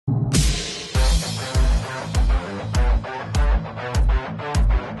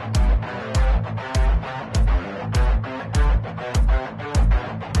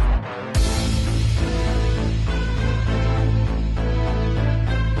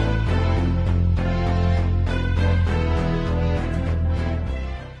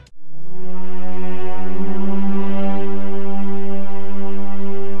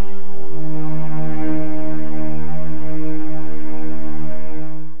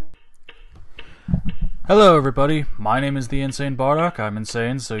Hello everybody, my name is the Insane Bardock. I'm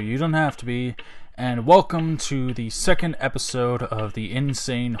insane, so you don't have to be. And welcome to the second episode of the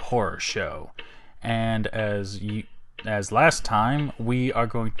Insane Horror Show. And as last time, we are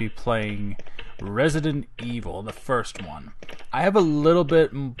going to be playing Resident Evil, the first one. I have a little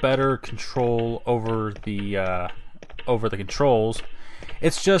bit better control over the controls.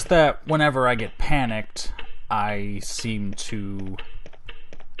 It's just that whenever I get panicked, I seem to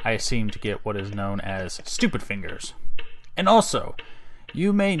get what is known as stupid fingers. And also,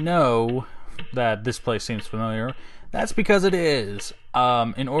 you may know that this place seems familiar. That's because it is.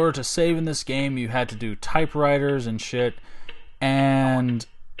 In order to save in this game, you had to do typewriters and shit. And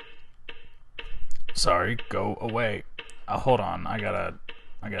sorry, go away. Hold on, I gotta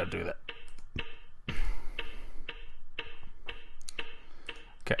do that.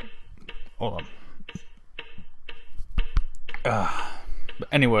 Okay, hold on. But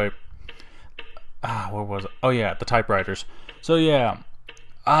anyway, where was it? Oh yeah, the typewriters. So yeah,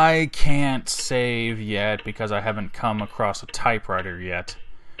 I can't save yet because I haven't come across a typewriter yet.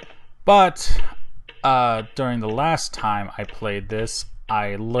 But during the last time I played this,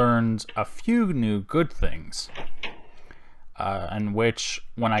 I learned a few new good things. In which,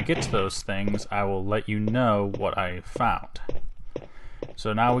 when I get to those things, I will let you know what I found.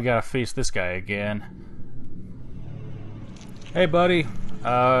 So now we gotta face this guy again. Hey buddy,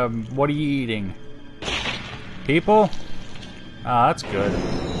 what are you eating? People? Ah, that's good.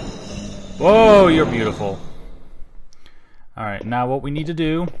 Whoa, you're beautiful. Alright, now what we need to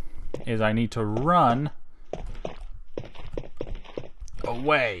do is I need to run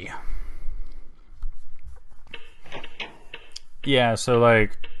away. Yeah, so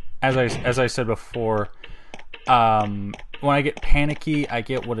like, as I said before, when I get panicky, I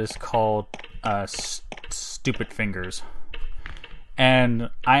get what is called stupid fingers. And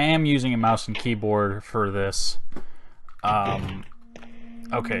I am using a mouse and keyboard for this.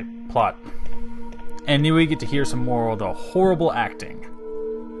 Okay, plot. And then we get to hear some more of the horrible acting.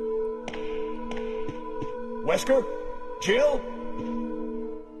 Wesker? Jill?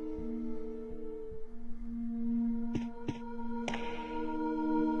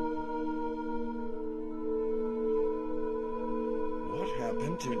 What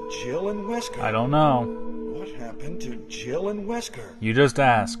happened to Jill and Wesker? I don't know. What happened to Jill and Wesker? You just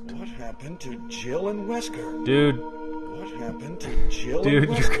asked. What happened to Jill and Wesker? Dude. What happened to Jill Dude,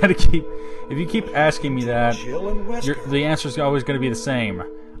 and Wesker? you gotta keep... If you keep asking me that, Jill and Wesker. the answer's always gonna be the same.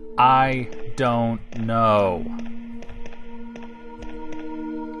 I don't know.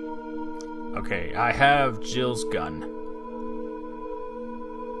 Okay, I have Jill's gun.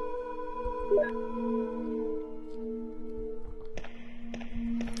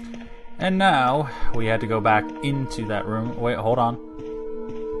 And now, we had to go back into that room. Wait, hold on.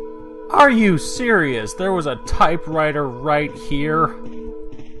 Are you serious? There was a typewriter right here?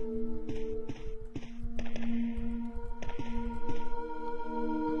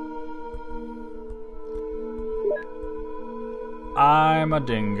 I'm a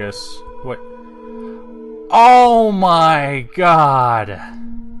dingus. Wait. Oh my god!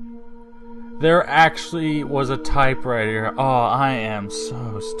 There actually was a typewriter. Oh, I am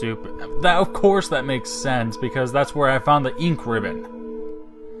so stupid. That, of course that makes sense, because that's where I found the ink ribbon.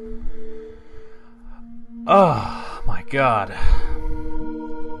 Oh, my god.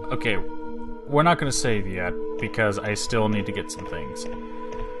 Okay, we're not gonna save yet, because I still need to get some things.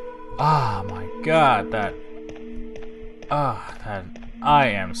 Ah, my god, that... I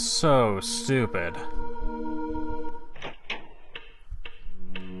am so stupid.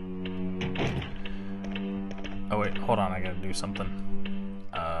 Oh wait, hold on, I gotta do something.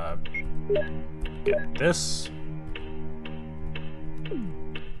 Get this.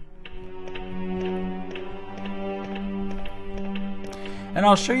 And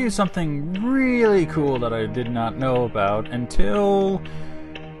I'll show you something really cool that I did not know about until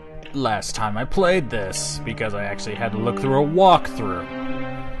last time I played this, because I actually had to look through a walkthrough.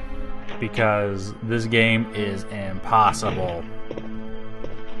 Because this game is impossible.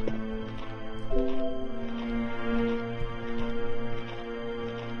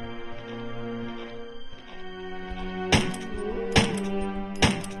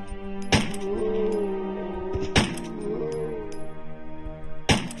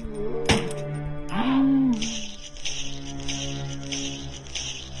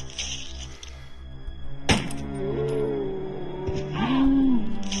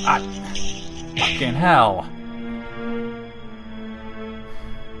 Fucking hell.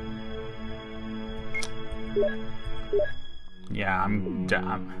 Yeah, I'm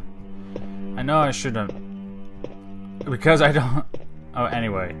dumb. I know I shouldn't. Because I don't... Oh,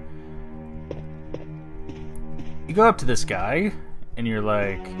 anyway. you go up to this guy, and you're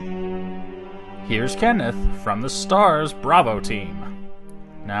like, here's Kenneth from the Stars Bravo team.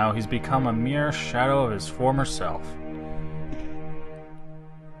 Now he's become a mere shadow of his former self.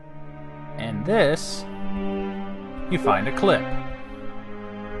 And this, you find a clip.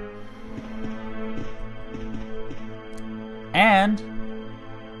 And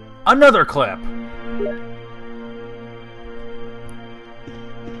another clip.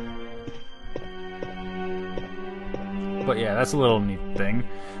 But yeah, that's a little neat thing.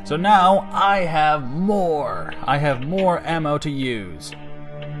 So now I have more. I have more ammo to use.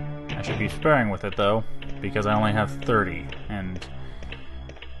 I should be sparing with it though, because I only have 30. And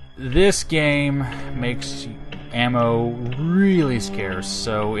this game makes ammo really scarce,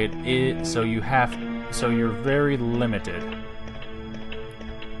 so you're very limited.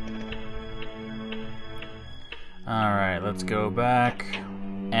 Alright, let's go back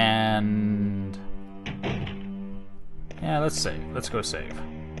and yeah, let's save. Let's go save.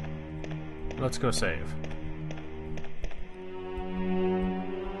 Let's go save.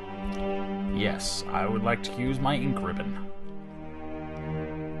 Yes, I would like to use my ink ribbon.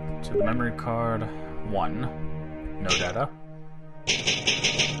 To the memory card 1. No data.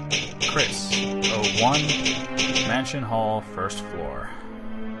 Chris, 01, Mansion Hall, first floor.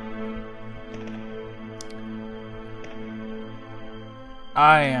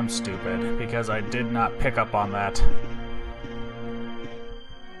 I am stupid because I did not pick up on that.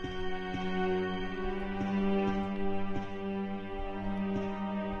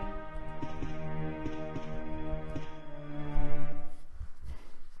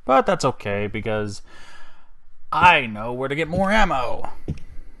 But that's okay because I know where to get more ammo.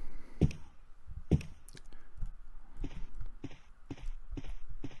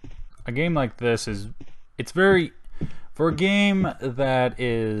 A game like this it's very, for a game that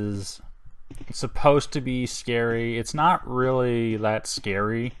is supposed to be scary, it's not really that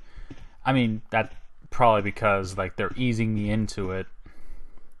scary. I mean, that probably because like they're easing me into it.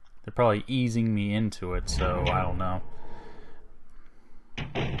 They're probably easing me into it, so I don't know.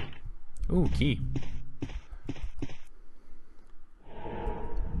 Ooh, key.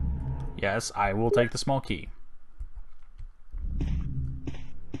 Yes, I will take the small key.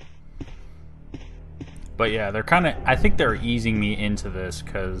 But yeah, they're kind of, I think they're easing me into this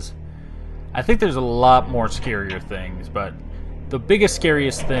because I think there's a lot more scarier things, but the biggest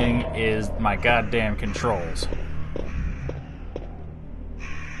scariest thing is my goddamn controls.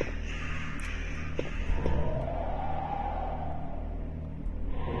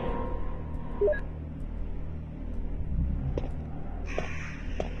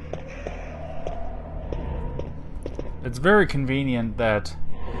 It's very convenient that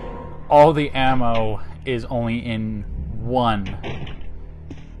all the ammo is only in one.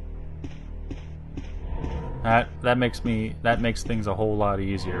 That makes things a whole lot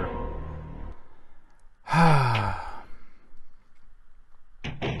easier.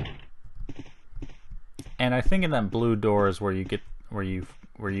 And I think in that blue door is where you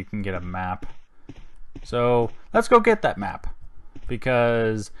can get a map. So let's go get that map.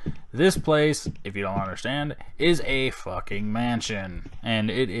 Because this place, if you don't understand, is a fucking mansion. And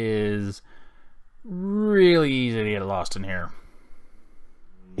it is really easy to get lost in here.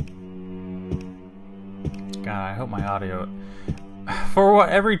 God, I hope my audio...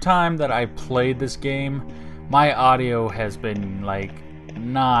 every time that I played this game, my audio has been, like,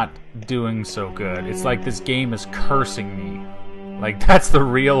 not doing so good. It's like this game is cursing me. Like, that's the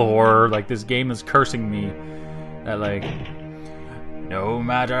real horror. Like, this game is cursing me. That, like... No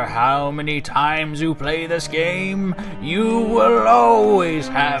matter how many times you play this game, you will always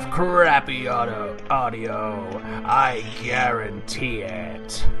have crappy audio. I guarantee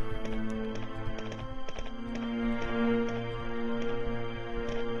it.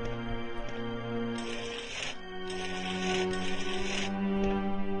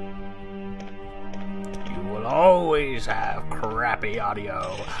 You will always have crappy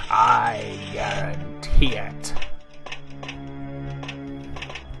audio. I guarantee it.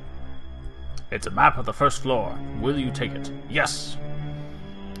 It's a map of the first floor. Will you take it? Yes!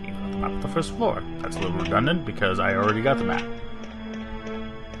 You got the map of the first floor. That's a little redundant because I already got the map.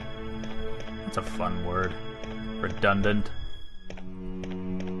 That's a fun word. Redundant.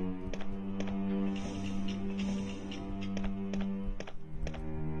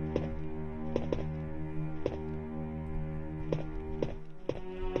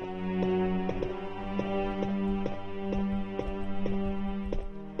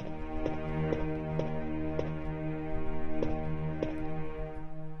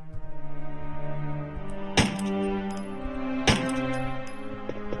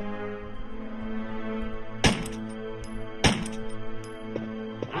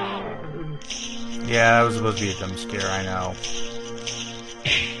 Yeah, that was supposed to be a jump scare, I know.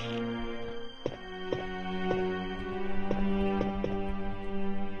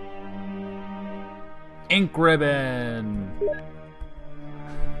 Ink ribbon!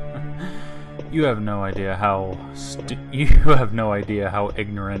 You have no idea how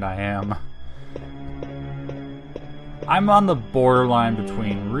ignorant I am. I'm on the borderline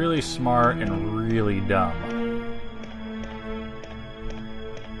between really smart and really dumb.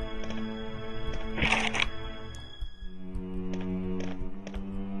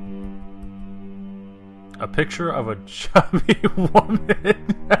 A picture of a chubby woman.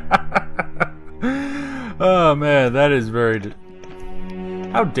 Oh man, that is very...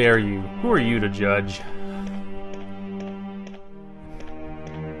 How dare you? Who are you to judge?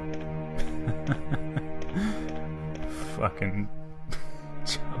 Fucking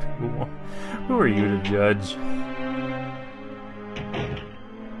chubby woman. Who are you to judge?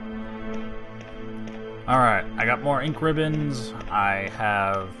 Alright, I got more ink ribbons. I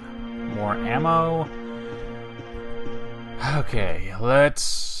have more ammo. Okay,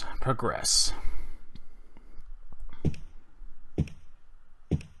 let's progress.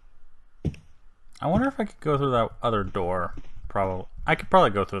 I wonder if I could go through that other door. I could probably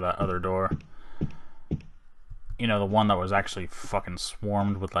go through that other door. You know, the one that was actually fucking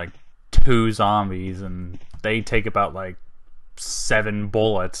swarmed with like 2 zombies, and they take about like 7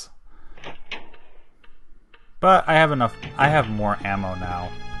 bullets. But I have enough. I have more ammo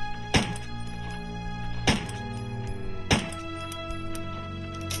now.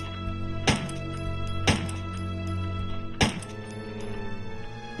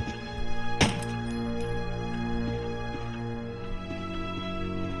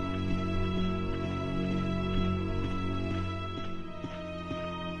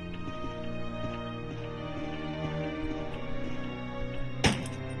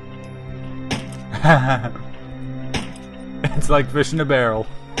 It's like fish in a barrel.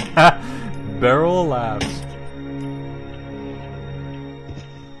 Barrel of laughs.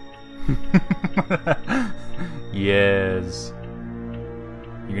 Yes.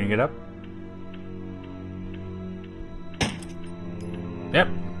 You gonna get up? Yep.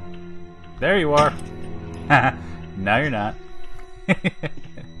 There you are. Now you're not.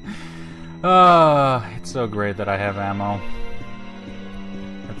 Oh, it's so great that I have ammo.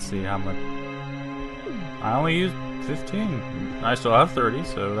 Let's see how much. I only used 15. I still have 30,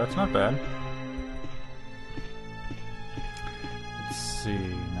 so that's not bad. Let's see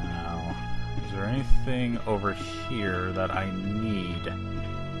now. Is there anything over here that I need?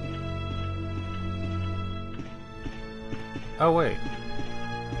 Oh, wait.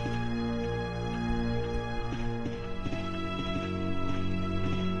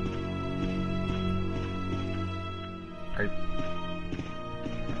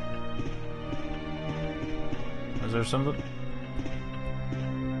 Is there something?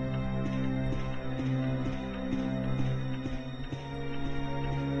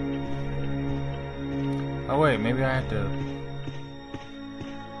 Oh wait, maybe I had to...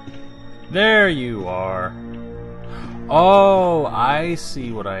 There you are! Oh, I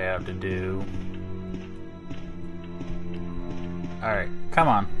see what I have to do. Alright, come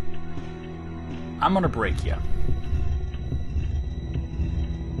on. I'm gonna break you.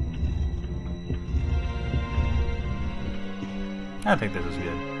 I think this is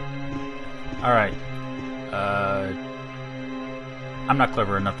good. Alright. I'm not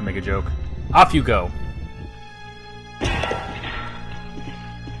clever enough to make a joke. Off you go!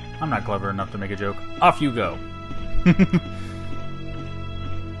 I'm not clever enough to make a joke. Off you go!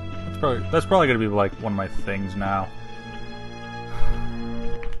 That's probably gonna be like one of my things now.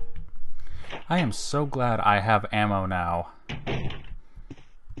 I am so glad I have ammo now.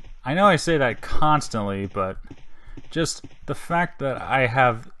 I know I say that constantly, but just the fact that I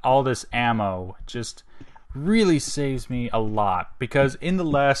have all this ammo just really saves me a lot. Because in the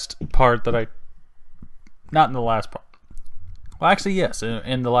last part that not in the last part. Well, actually, yes,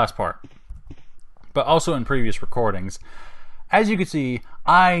 in the last part. But also in previous recordings. As you can see,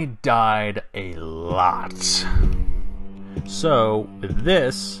 I died a lot. So, with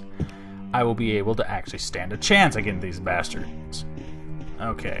this, I will be able to actually stand a chance against these bastards.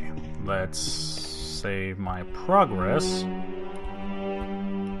 Okay, let's save my progress.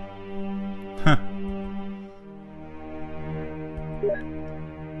 Huh.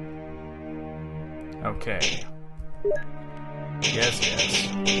 Okay. Yes.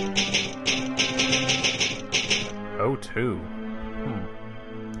 Oh, 2.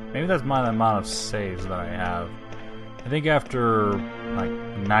 Maybe that's my amount of saves that I have. I think after like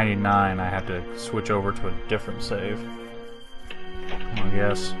 99 I have to switch over to a different save. I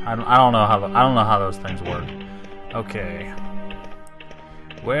guess I don't know how those things work. Okay.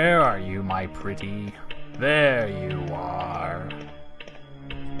 Where are you, my pretty? There you are.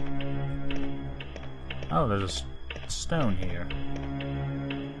 Oh, there's a stone here.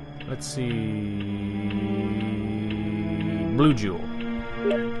 Let's see. Blue jewel.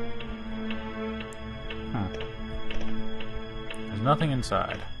 Huh. There's nothing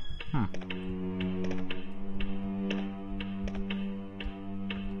inside.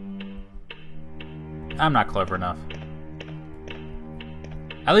 I'm not clever enough.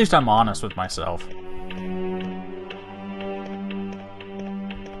 At least I'm honest with myself.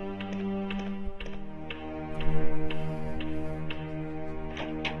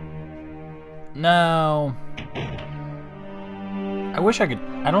 No. I wish I could.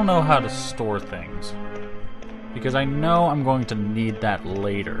 I don't know how to store things. Because I know I'm going to need that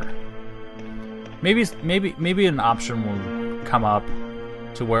later. Maybe an option will come up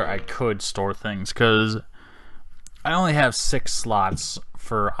to where I could store things, because I only have 6 slots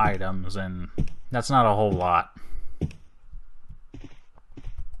for items, and that's not a whole lot.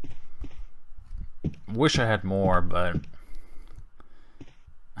 Wish I had more, but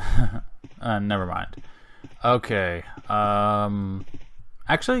never mind. Okay.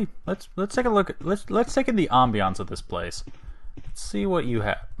 Actually, let's take a look at let's take in the ambiance of this place. Let's see what you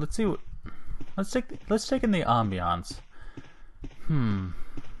have. Let's take in the ambiance.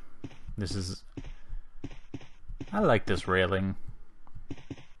 This is. I like this railing.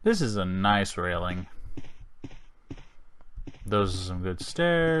 This is a nice railing. Those are some good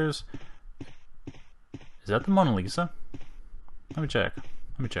stairs. Is that the Mona Lisa? Let me check.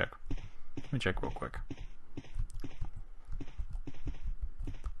 Let me check real quick.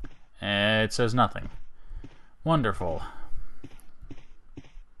 It says nothing. Wonderful.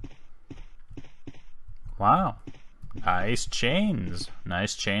 Wow. Nice chains.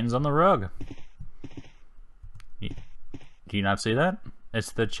 Nice chains on the rug. Do you not see that?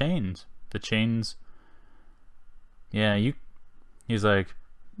 It's the chains. The chains. Yeah, he's like,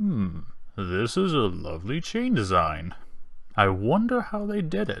 this is a lovely chain design. I wonder how they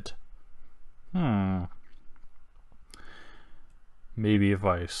did it. Maybe if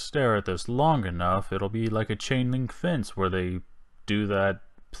I stare at this long enough, it'll be like a chain link fence where they do that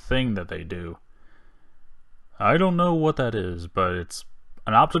thing that they do. I don't know what that is, but it's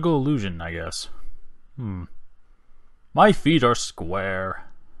an optical illusion, I guess. My feet are square.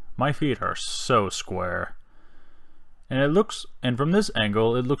 My feet are so square. And from this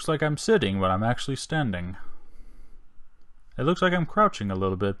angle, it looks like I'm sitting, but I'm actually standing. It looks like I'm crouching a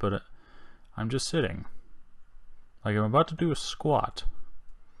little bit, but I'm just sitting. Like I'm about to do a squat.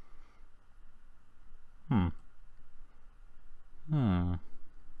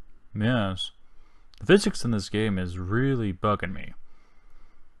 Yes. The physics in this game is really bugging me.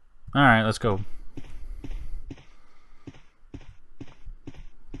 Alright, let's go.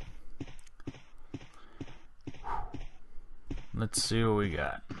 Let's see what we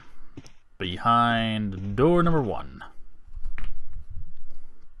got. Behind door number 1.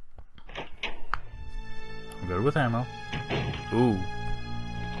 I'm good with ammo. Ooh.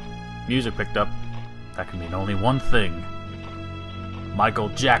 Music picked up. That can mean only one thing. Michael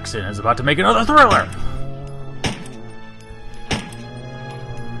Jackson is about to make another thriller!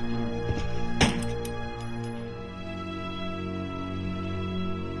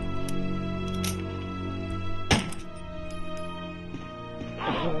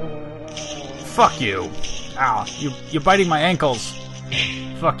 Fuck you! Ow, you're biting my ankles!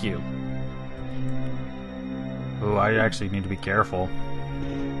 Fuck you. Ooh, I actually need to be careful.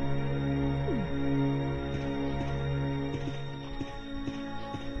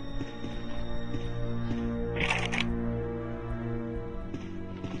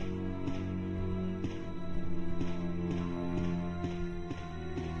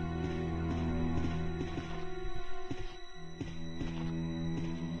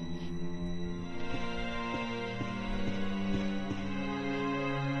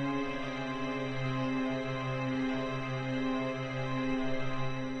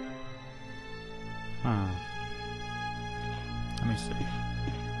 Let me see.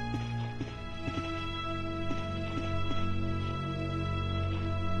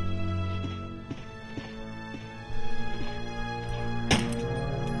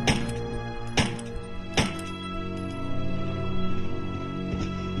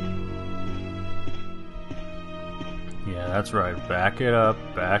 Yeah, that's right. Back it up.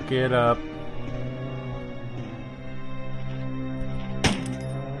 Back it up.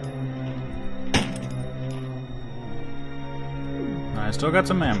 I still got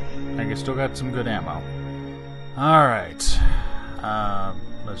some ammo. I still got some good ammo. Alright.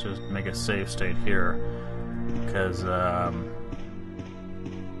 Let's just make a save state here, because I'm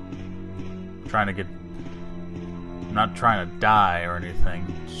not trying to die or anything.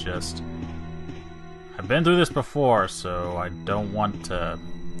 It's just I've been through this before, so I don't want to,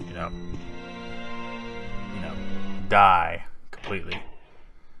 you know, die completely.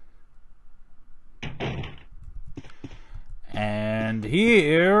 And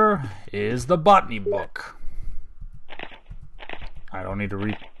here is the botany book. I don't need to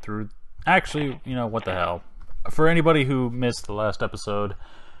read through. Actually, you know, what the hell. For anybody who missed the last episode,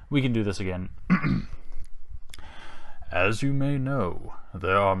 we can do this again. As you may know,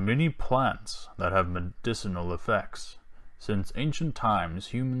 there are many plants that have medicinal effects. Since ancient times,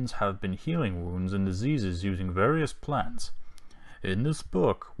 humans have been healing wounds and diseases using various plants. In this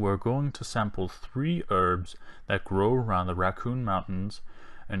book, we're going to sample 3 herbs that grow around the Raccoon Mountains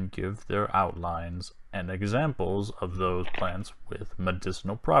and give their outlines and examples of those plants with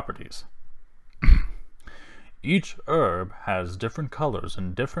medicinal properties. Each herb has different colors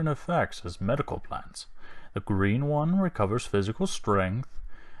and different effects as medical plants. The green one recovers physical strength,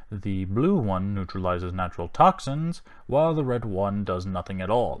 the blue one neutralizes natural toxins, while the red one does nothing at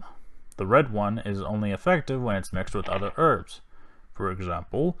all. The red one is only effective when it's mixed with other herbs. For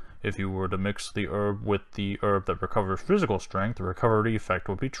example, if you were to mix the herb with the herb that recovers physical strength, the recovery effect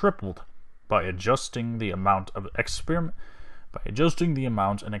would be tripled. By adjusting the amount and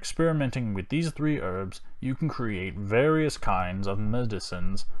experimenting with these 3 herbs, you can create various kinds of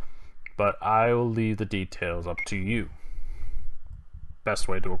medicines, but I will leave the details up to you. Best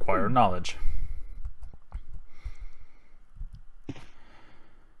way to acquire knowledge.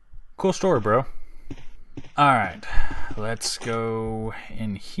 Cool story, bro. Alright, let's go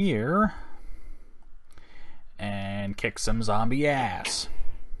in here and kick some zombie ass.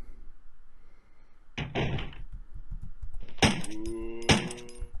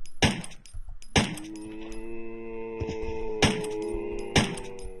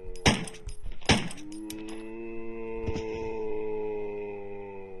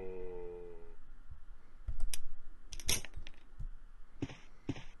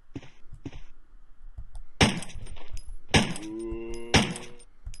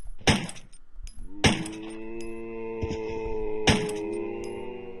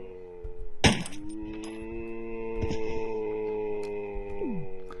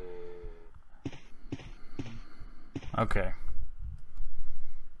 Okay.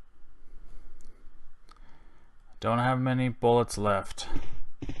 Don't have many bullets left.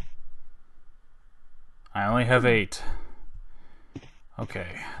 I only have 8.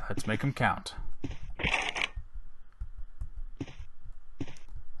 Okay, let's make them count.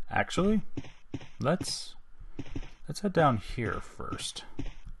 Actually, let's head down here first.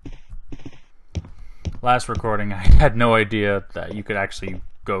 Last recording, I had no idea that you could actually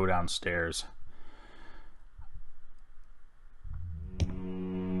go downstairs.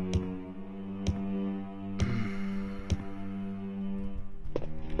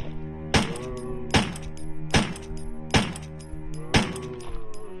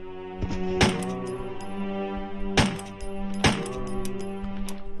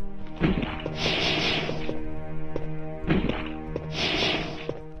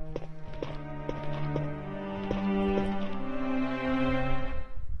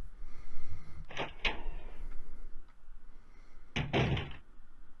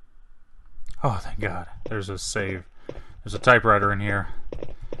 Oh, thank God. There's a save. There's a typewriter in here.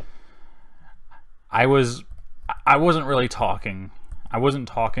 I wasn't really talking. I wasn't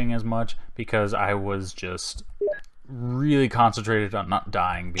talking as much because I was just really concentrated on not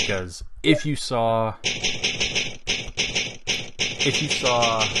dying, because if you saw in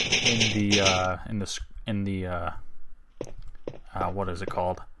the what is it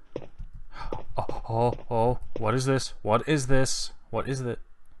called? Oh, what is this? What is this? What is it?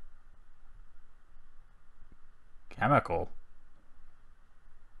 Chemical.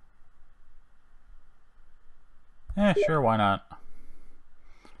 Sure, why not?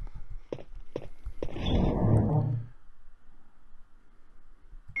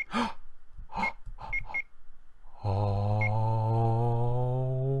 Oh.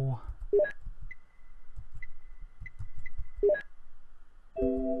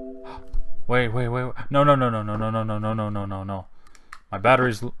 Wait. No. My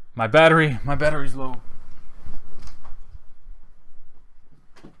battery's low.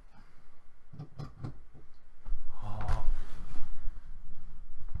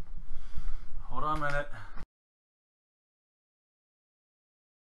 Hold on a minute.